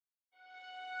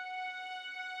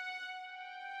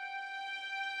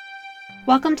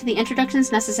Welcome to the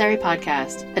Introductions Necessary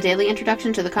podcast, a daily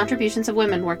introduction to the contributions of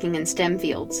women working in STEM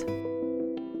fields.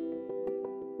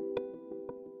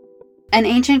 An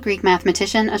ancient Greek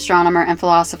mathematician, astronomer, and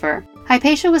philosopher,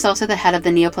 Hypatia was also the head of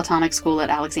the Neoplatonic school at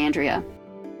Alexandria.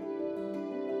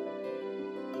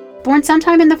 Born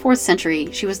sometime in the 4th century,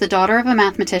 she was the daughter of a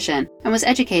mathematician and was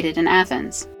educated in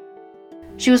Athens.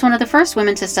 She was one of the first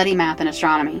women to study math and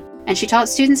astronomy, and she taught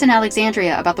students in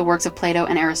Alexandria about the works of Plato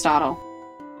and Aristotle.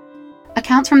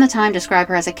 Accounts from the time describe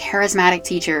her as a charismatic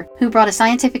teacher who brought a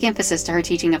scientific emphasis to her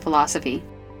teaching of philosophy.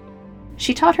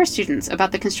 She taught her students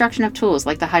about the construction of tools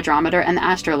like the hydrometer and the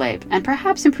astrolabe, and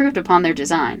perhaps improved upon their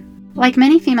design. Like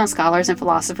many female scholars and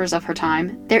philosophers of her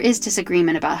time, there is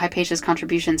disagreement about Hypatia's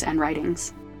contributions and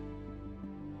writings.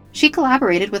 She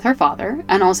collaborated with her father,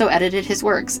 and also edited his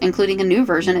works, including a new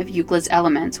version of Euclid's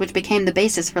Elements, which became the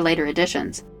basis for later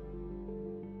editions.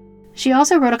 She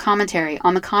also wrote a commentary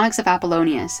on the Conics of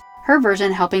Apollonius, her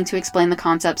version helping to explain the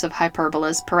concepts of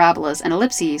hyperbolas, parabolas, and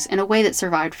ellipses in a way that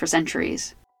survived for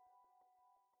centuries.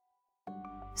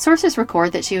 Sources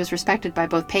record that she was respected by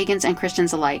both pagans and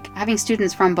Christians alike, having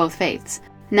students from both faiths.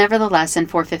 Nevertheless, in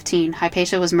 415,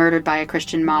 Hypatia was murdered by a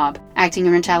Christian mob, acting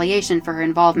in retaliation for her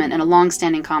involvement in a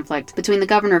long-standing conflict between the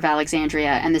governor of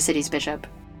Alexandria and the city's bishop.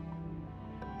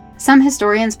 Some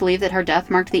historians believe that her death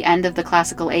marked the end of the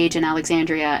classical age in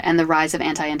Alexandria and the rise of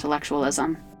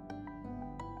anti-intellectualism.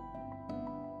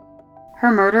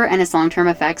 Her murder and its long-term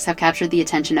effects have captured the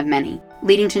attention of many,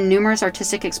 leading to numerous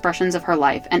artistic expressions of her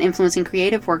life and influencing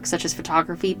creative works such as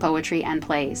photography, poetry, and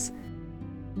plays.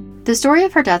 The story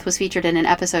of her death was featured in an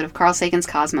episode of Carl Sagan's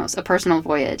Cosmos, A Personal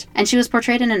Voyage, and she was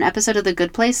portrayed in an episode of The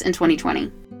Good Place in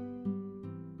 2020.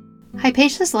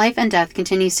 Hypatia's life and death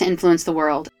continues to influence the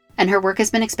world, and her work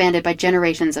has been expanded by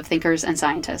generations of thinkers and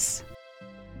scientists.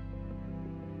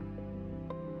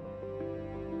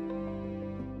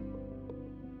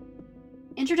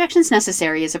 Introductions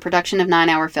Necessary is a production of 9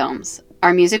 Hour Films.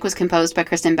 Our music was composed by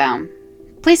Kristen Baum.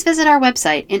 Please visit our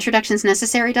website,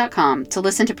 introductionsnecessary.com, to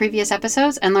listen to previous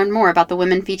episodes and learn more about the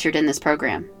women featured in this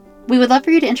program. We would love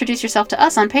for you to introduce yourself to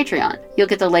us on Patreon. You'll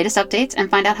get the latest updates and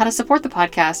find out how to support the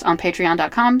podcast on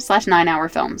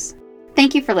patreon.com/9hourfilms.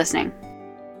 Thank you for listening.